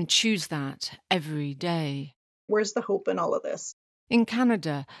and choose that every day. Where's the hope in all of this? In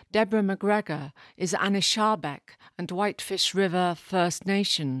Canada, Deborah McGregor is Anishinaabe and Whitefish River First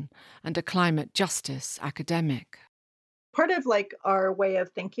Nation and a climate justice academic. Part of like our way of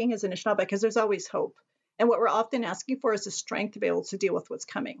thinking is Anishinaabe, because there's always hope. And what we're often asking for is the strength to be able to deal with what's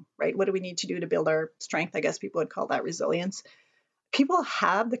coming, right? What do we need to do to build our strength? I guess people would call that resilience. People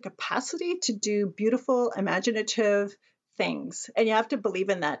have the capacity to do beautiful, imaginative things. And you have to believe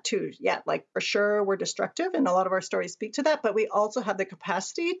in that too. Yeah, like for sure we're destructive and a lot of our stories speak to that, but we also have the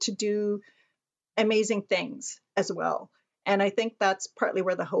capacity to do amazing things as well. And I think that's partly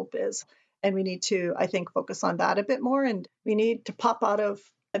where the hope is. And we need to, I think, focus on that a bit more. And we need to pop out of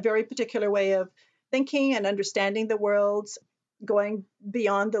a very particular way of thinking and understanding the world, going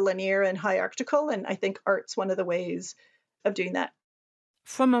beyond the linear and hierarchical. And I think art's one of the ways of doing that.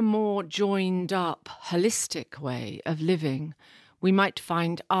 From a more joined up, holistic way of living, we might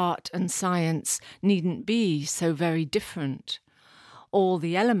find art and science needn't be so very different. All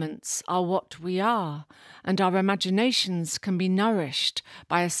the elements are what we are, and our imaginations can be nourished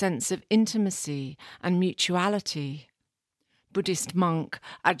by a sense of intimacy and mutuality. Buddhist monk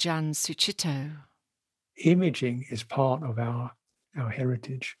Ajahn Sucitto. Imaging is part of our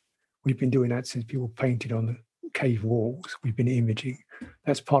heritage. We've been doing that since people painted on the cave walls. We've been imaging.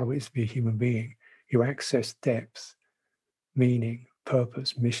 That's part of what it is to be a human being. You access depth, meaning,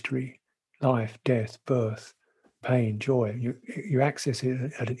 purpose, mystery, life, death, birth, pain, joy. You access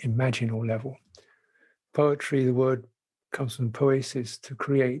it at an imaginal level. Poetry, the word comes from poesis, to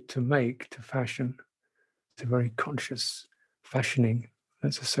create, to make, to fashion. It's a very conscious fashioning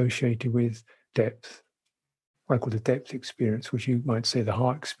that's associated with depth. What I call the depth experience, which you might say the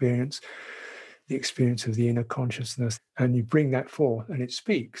heart experience, the experience of the inner consciousness. And you bring that forth and it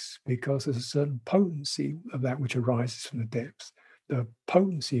speaks because there's a certain potency of that which arises from the depths. The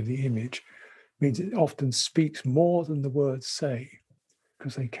potency of the image means it often speaks more than the words say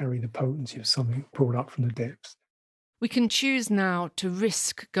because they carry the potency of something brought up from the depths. We can choose now to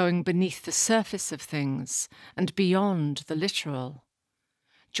risk going beneath the surface of things and beyond the literal.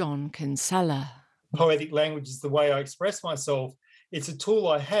 John Kinsella. Poetic language is the way I express myself. It's a tool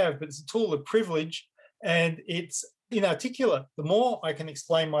I have, but it's a tool of privilege and it's inarticulate. The more I can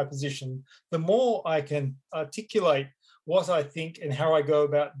explain my position, the more I can articulate what I think and how I go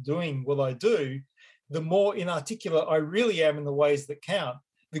about doing what I do, the more inarticulate I really am in the ways that count.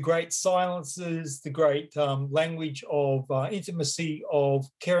 The great silences, the great language of intimacy, of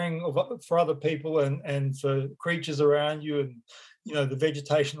caring for other people and for creatures around you and, you know, the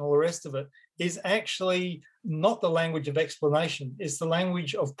vegetation, all the rest of it, is actually not the language of explanation. It's the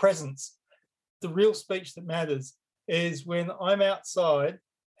language of presence. The real speech that matters is when I'm outside,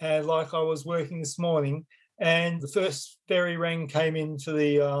 and like I was working this morning, and the first fairy wren came in for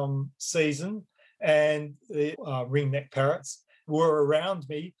the season, and the ringneck parrots were around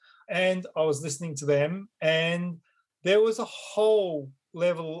me, and I was listening to them, and there was a whole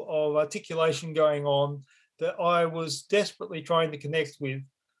level of articulation going on that I was desperately trying to connect with.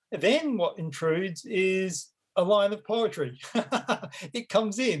 And then what intrudes is a line of poetry. It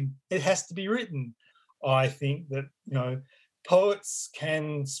comes in. It has to be written. I think that, you know, poets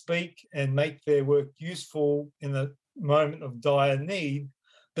can speak and make their work useful in a moment of dire need,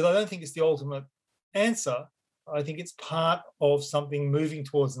 but I don't think it's the ultimate answer. I think it's part of something moving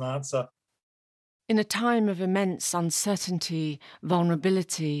towards an answer. In a time of immense uncertainty,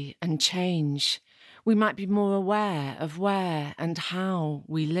 vulnerability, and change, we might be more aware of where and how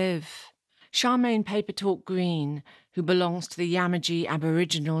we live. Charmaine Papertalk Green, who belongs to the Yamaji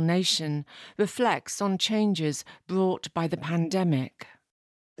Aboriginal Nation, reflects on changes brought by the pandemic.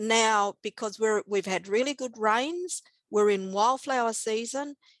 Now, because we've had really good rains, we're in wildflower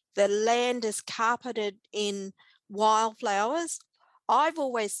season, the land is carpeted in wildflowers. I've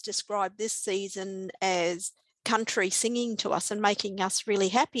always described this season as country singing to us and making us really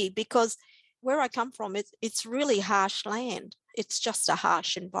happy, because where I come from, it's really harsh land. It's just a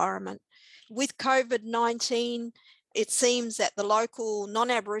harsh environment. With COVID-19, it seems that the local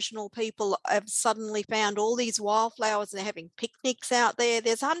non-Aboriginal people have suddenly found all these wildflowers and they're having picnics out there.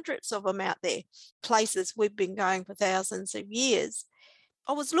 There's hundreds of them out there, places we've been going for thousands of years.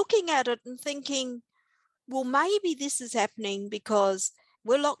 I was looking at it and thinking, well, maybe this is happening because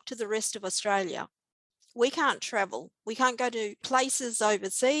we're locked to the rest of Australia. We can't travel. We can't go to places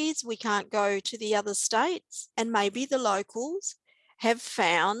overseas. We can't go to the other states. And maybe the locals have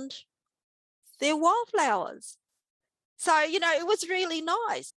found their wildflowers. So, it was really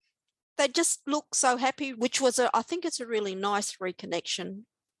nice. They just look so happy, which was, I think it's a really nice reconnection.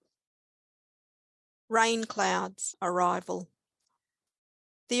 Rain clouds arrival.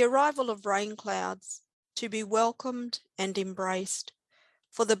 The arrival of rain clouds, to be welcomed and embraced,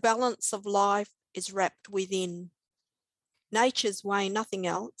 for the balance of life is wrapped within. Nature's way, nothing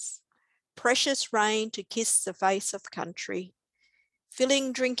else. Precious rain to kiss the face of country,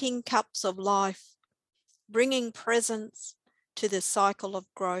 filling drinking cups of life, bringing presence to the cycle of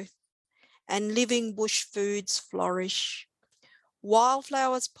growth, and living bush foods flourish.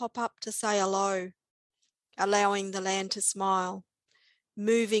 Wildflowers pop up to say hello, allowing the land to smile,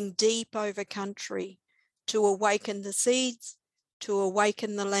 moving deep over country to awaken the seeds, to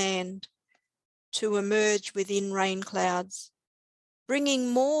awaken the land, to emerge within rain clouds, bringing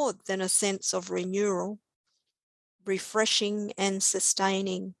more than a sense of renewal, refreshing and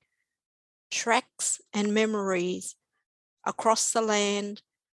sustaining, tracks and memories across the land,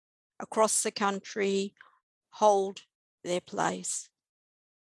 across the country, hold their place.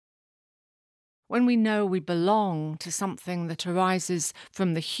 When we know we belong to something that arises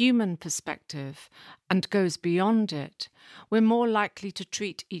from the human perspective and goes beyond it, we're more likely to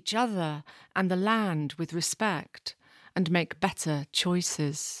treat each other and the land with respect and make better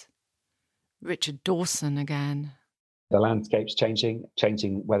choices. Richard Dawson again. The landscape's changing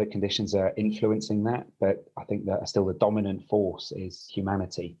weather conditions are influencing that, but I think that still the dominant force is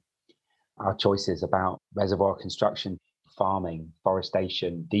humanity. Our choices about reservoir construction, farming,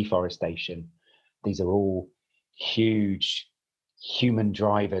 forestation, deforestation, these are all huge human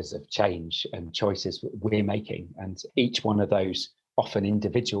drivers of change and choices we're making. And each one of those often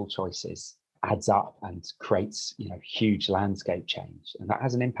individual choices adds up and creates, huge landscape change. And that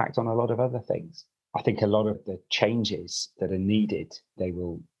has an impact on a lot of other things. I think a lot of the changes that are needed, they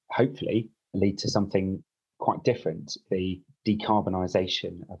will hopefully lead to something quite different. The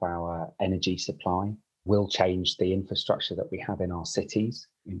decarbonisation of our energy supply will change the infrastructure that we have in our cities,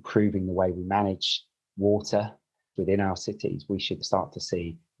 improving the way we manage water within our cities. We should start to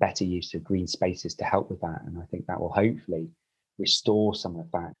see better use of green spaces to help with that. And I think that will hopefully restore some of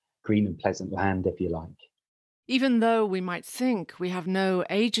that green and pleasant land, if you like. Even though we might think we have no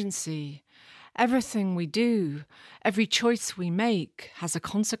agency, everything we do, every choice we make has a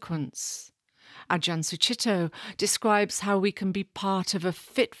consequence. Ajahn Sucitto describes how we can be part of a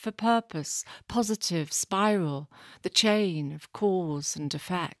fit-for-purpose, positive spiral, the chain of cause and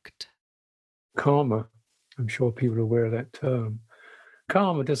effect. Karma, I'm sure people are aware of that term.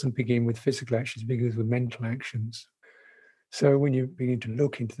 Karma doesn't begin with physical actions, it begins with mental actions. So when you begin to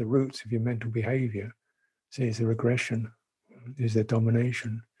look into the roots of your mental behaviour, so is there aggression? Is there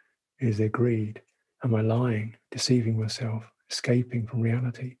domination? Is there greed? Am I lying, deceiving myself, escaping from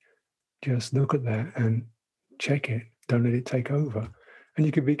reality? Just look at that and check it. Don't let it take over. And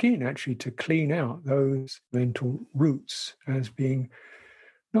you can begin actually to clean out those mental roots as being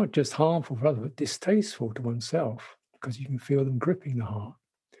not just harmful for others, but distasteful to oneself, because you can feel them gripping the heart.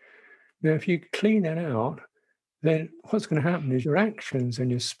 Now, if you clean that out, then what's going to happen is your actions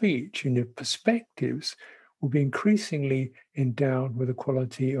and your speech and your perspectives will be increasingly endowed with a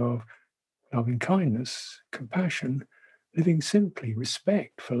quality of loving kindness, compassion, living simply,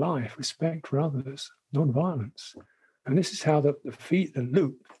 respect for life, respect for others, non-violence. And this is how the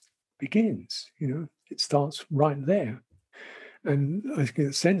loop begins. It starts right there. And I think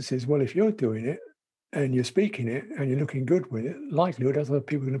the sense is, well, if you're doing it and you're speaking it and you're looking good with it, likelihood other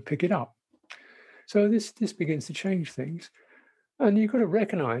people are going to pick it up. So this begins to change things. And you've got to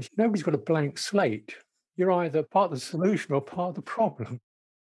recognise nobody's got a blank slate. You're either part of the solution or part of the problem.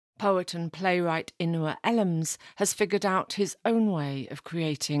 Poet and playwright Inua Ellams has figured out his own way of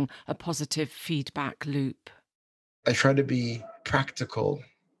creating a positive feedback loop. I try to be practical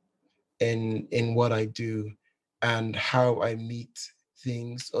in what I do and how I meet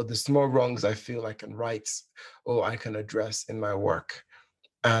things, or the small wrongs I feel I can right or I can address in my work.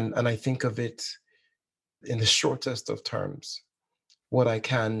 And I think of it in the shortest of terms, what I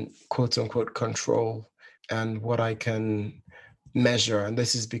can, quote unquote, control and what I can measure. And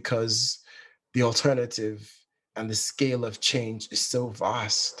this is because the alternative and the scale of change is so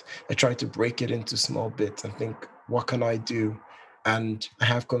vast. I try to break it into small bits and think, what can I do? And I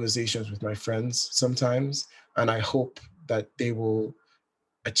have conversations with my friends sometimes, and I hope that they will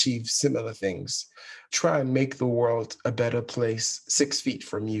achieve similar things. Try and make the world a better place 6 feet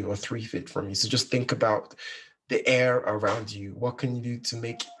from you or 3 feet from you. So just think about the air around you. What can you do to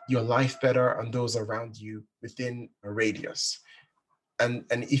make your life better and those around you within a radius? And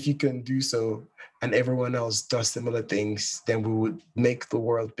if you can do so and everyone else does similar things, then we would make the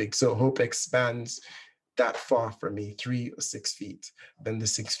world big. So hope expands that far from me, 3 or 6 feet. Then the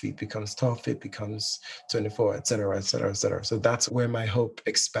 6 feet becomes 12 feet, becomes 24, et cetera, et cetera, et cetera. So that's where my hope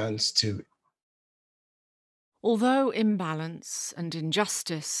expands to. Although imbalance and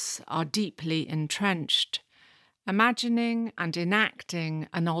injustice are deeply entrenched, imagining and enacting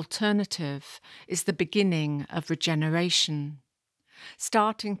an alternative is the beginning of regeneration.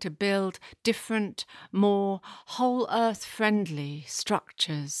 Starting to build different, more whole earth friendly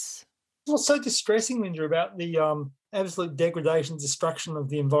structures. What's so distressing, Linda, about the absolute degradation, destruction of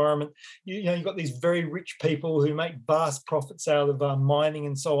the environment? You've got these very rich people who make vast profits out of mining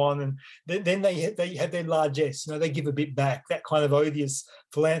and so on, and then they have their largesse. They give a bit back. That kind of odious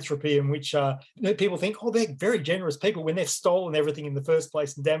philanthropy in which people think, oh, they're very generous people when they've stolen everything in the first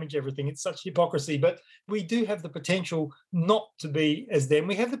place and damaged everything. It's such hypocrisy. But we do have the potential not to be as them.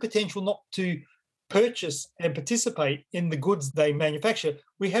 We have the potential not to purchase and participate in the goods they manufacture.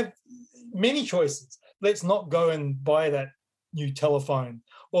 We have many choices. Let's not go and buy that new telephone,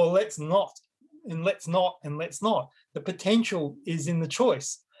 or let's not. The potential is in the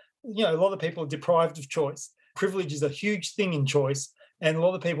choice. A lot of people are deprived of choice. Privilege is a huge thing in choice. And a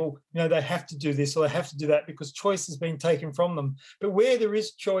lot of people, they have to do this or they have to do that because choice has been taken from them. But where there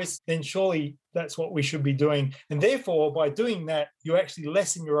is choice, then surely that's what we should be doing. And therefore, by doing that, you actually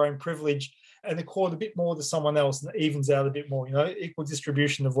lessen your own privilege and accord a bit more to someone else, and it evens out a bit more, equal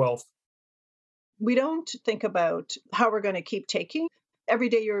distribution of wealth. We don't think about how we're going to keep taking. Every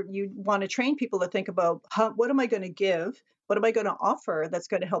day you want to train people to think about what am I going to give? What am I going to offer that's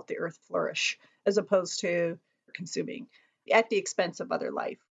going to help the earth flourish, as opposed to consuming at the expense of other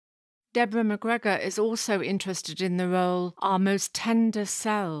life. Deborah McGregor is also interested in the role our most tender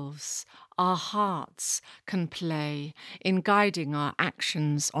selves, our hearts, can play in guiding our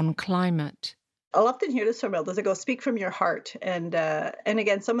actions on climate. I'll often hear this from elders. I go, speak from your heart. And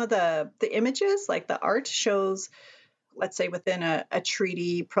again, some of the images, like the art, shows, let's say within a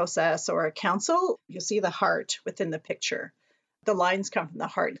treaty process or a council, you'll see the heart within the picture. The lines come from the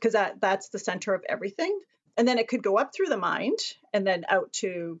heart because that's the center of everything. And then it could go up through the mind and then out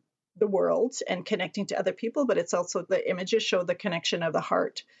to the world and connecting to other people. But it's also the images show the connection of the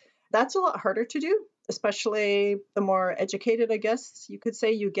heart. That's a lot harder to do, especially the more educated, I guess you could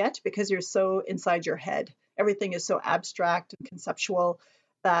say, you get, because you're so inside your head. Everything is so abstract and conceptual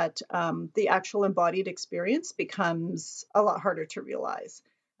that the actual embodied experience becomes a lot harder to realize.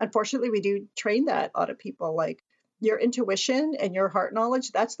 Unfortunately, we do train that out of people. Like your intuition and your heart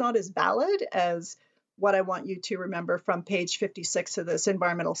knowledge, that's not as valid as what I want you to remember from page 56 of this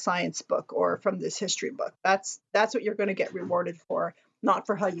environmental science book or from this history book. That's what you're going to get rewarded for, not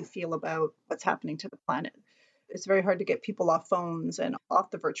for how you feel about what's happening to the planet. It's very hard to get people off phones and off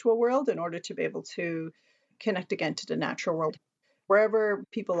the virtual world in order to be able to connect again to the natural world, wherever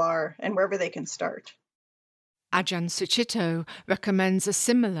people are and wherever they can start. Ajahn Sucitto recommends a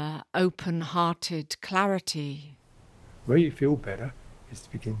similar open-hearted clarity. Where you feel better is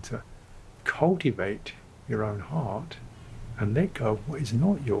to begin to cultivate your own heart and let go of what is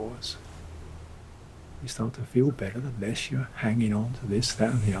not yours. You start to feel better the less you're hanging on to this,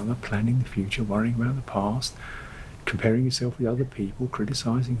 that and the other, planning the future, worrying about the past, comparing yourself with other people,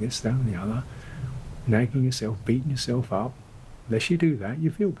 criticising this, that and the other, nagging yourself, beating yourself up. Unless you do that, you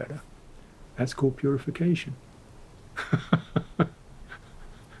feel better. That's called purification.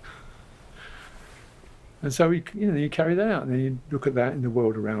 And so you carry that out, and then you look at that in the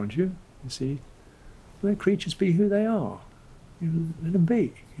world around you. You see, let creatures be who they are. Let them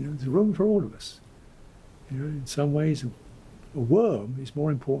be. There's room for all of us. You know, in some ways, a worm is more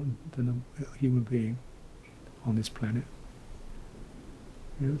important than a human being on this planet.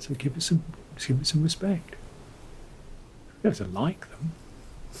 You know, so give it some respect. You don't have to like them,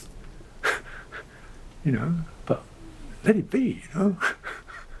 you know, but let it be, you know.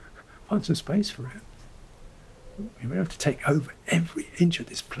 Find some space for it. You don't have to take over every inch of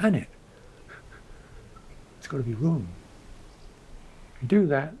this planet. It's got to be room. If you do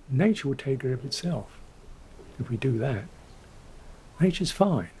that, nature will take care of itself. If we do that, nature's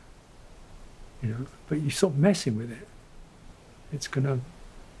fine, you know, but you stop messing with it, it's going to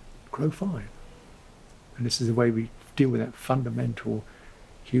grow fine. And this is the way we deal with that fundamental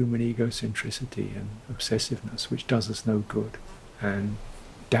human egocentricity and obsessiveness, which does us no good and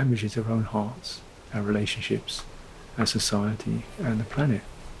damages our own hearts, our relationships, our society, and the planet.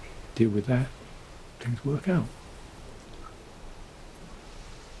 Deal with that, things work out.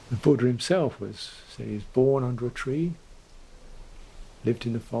 The Buddha himself was born under a tree, lived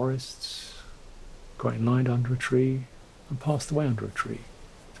in the forests, got enlightened under a tree, and passed away under a tree.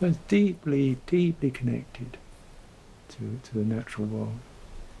 So it's deeply, deeply connected to the natural world.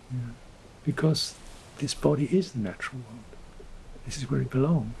 Yeah. Because this body is the natural world. This is where it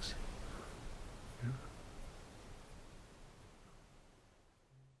belongs. Yeah.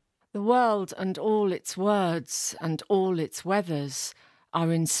 The world and all its words and all its weathers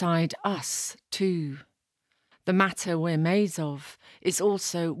are inside us too. The matter we're made of is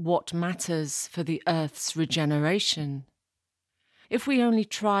also what matters for the earth's regeneration. If we only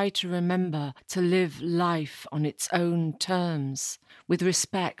try to remember to live life on its own terms, with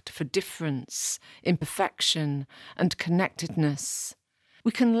respect for difference, imperfection, and connectedness,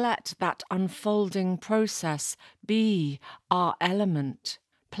 we can let that unfolding process be our element,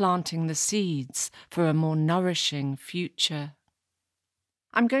 planting the seeds for a more nourishing future.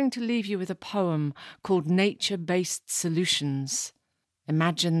 I'm going to leave you with a poem called Nature-Based Solutions.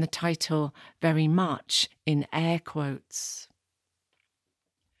 Imagine the title very much in air quotes.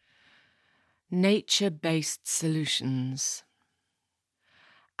 Nature-Based Solutions.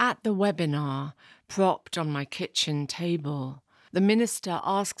 At the webinar, propped on my kitchen table, the minister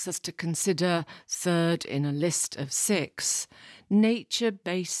asks us to consider, third in a list of 6,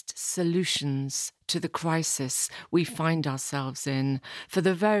 nature-based solutions to the crisis we find ourselves in, for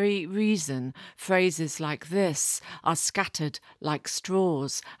the very reason phrases like this are scattered like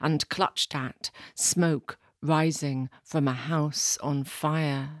straws and clutched at, smoke rising from a house on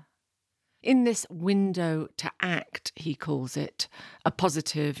fire. In this window to act, he calls it, a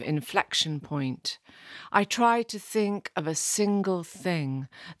positive inflection point, I try to think of a single thing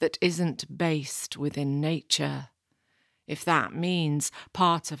that isn't based within nature. If that means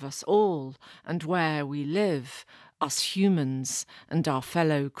part of us all and where we live, us humans and our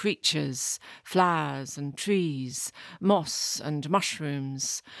fellow creatures, flowers and trees, moss and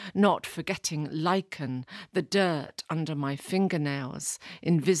mushrooms, not forgetting lichen, the dirt under my fingernails,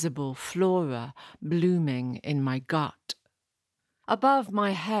 invisible flora blooming in my gut. Above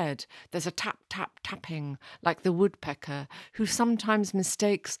my head there's a tap-tap-tapping like the woodpecker who sometimes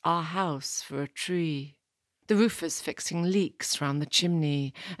mistakes our house for a tree. The roofer's fixing leaks round the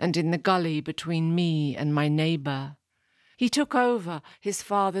chimney and in the gully between me and my neighbour. He took over his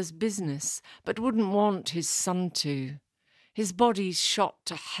father's business, but wouldn't want his son to. His body's shot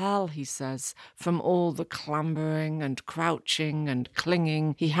to hell, he says, from all the clambering and crouching and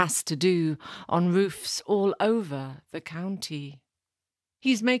clinging he has to do on roofs all over the county.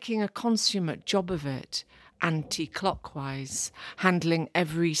 He's making a consummate job of it, anti-clockwise, handling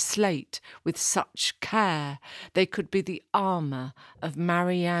every slate with such care they could be the armour of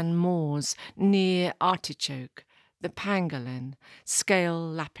Marianne Moore's near artichoke, the pangolin,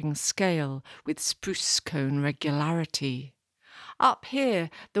 scale-lapping scale with spruce cone regularity. Up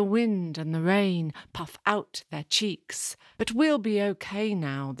here, the wind and the rain puff out their cheeks, but we'll be okay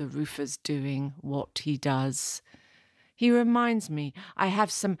now, the roofer's doing what he does. He reminds me I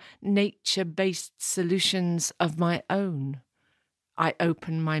have some nature-based solutions of my own. I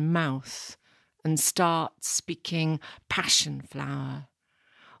open my mouth and start speaking passion flower.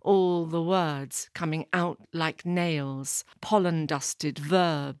 All the words coming out like nails, pollen-dusted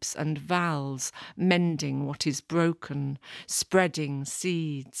verbs and vowels, mending what is broken, spreading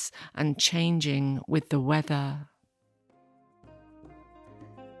seeds and changing with the weather.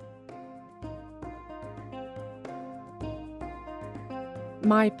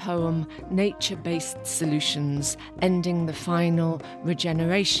 My poem, Nature-Based Solutions, ending the final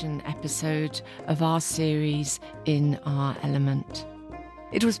regeneration episode of our series In Our Element.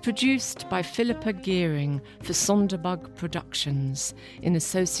 It was produced by Philippa Gearing for Sonderbug Productions in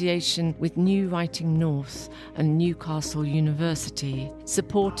association with New Writing North and Newcastle University,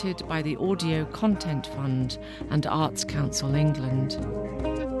 supported by the Audio Content Fund and Arts Council England.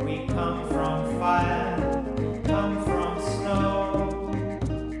 We come from fire, come from snow.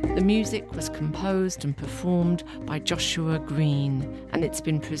 The music was composed and performed by Joshua Green, and it's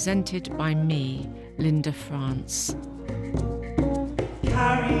been presented by me, Linda France.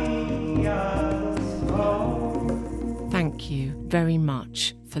 Carry us home. Thank you very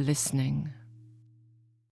much for listening.